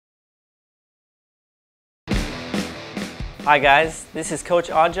Hi guys, this is Coach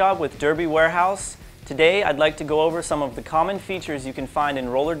Oddjob with Derby Warehouse. Today I'd like to go over some of the common features you can find in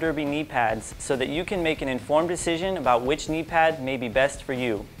roller derby knee pads so that you can make an informed decision about which knee pad may be best for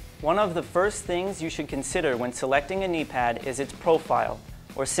you. One of the first things you should consider when selecting a knee pad is its profile,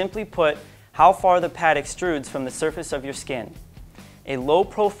 or simply put, how far the pad extrudes from the surface of your skin. A low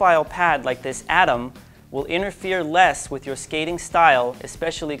profile pad like this Atom will interfere less with your skating style,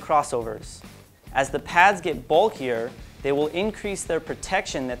 especially crossovers. As the pads get bulkier, they will increase their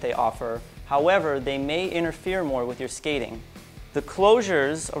protection that they offer. However, they may interfere more with your skating. The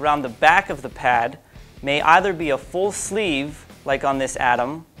closures around the back of the pad may either be a full sleeve, like on this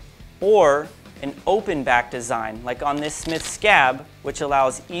Atom, or an open back design, like on this Smith Scab, which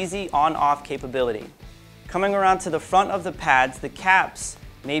allows easy on-off capability. Coming around to the front of the pads, the caps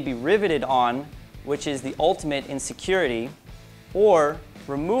may be riveted on, which is the ultimate in security, or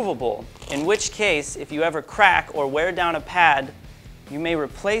removable, in which case, if you ever crack or wear down a pad, you may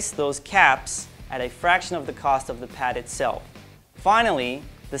replace those caps at a fraction of the cost of the pad itself. Finally,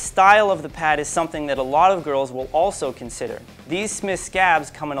 the style of the pad is something that a lot of girls will also consider. These Smith Scabs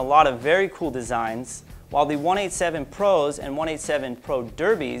come in a lot of very cool designs, while the 187 Pros and 187 Pro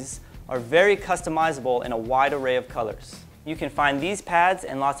Derbies are very customizable in a wide array of colors. You can find these pads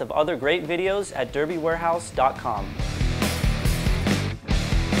and lots of other great videos at derbywarehouse.com.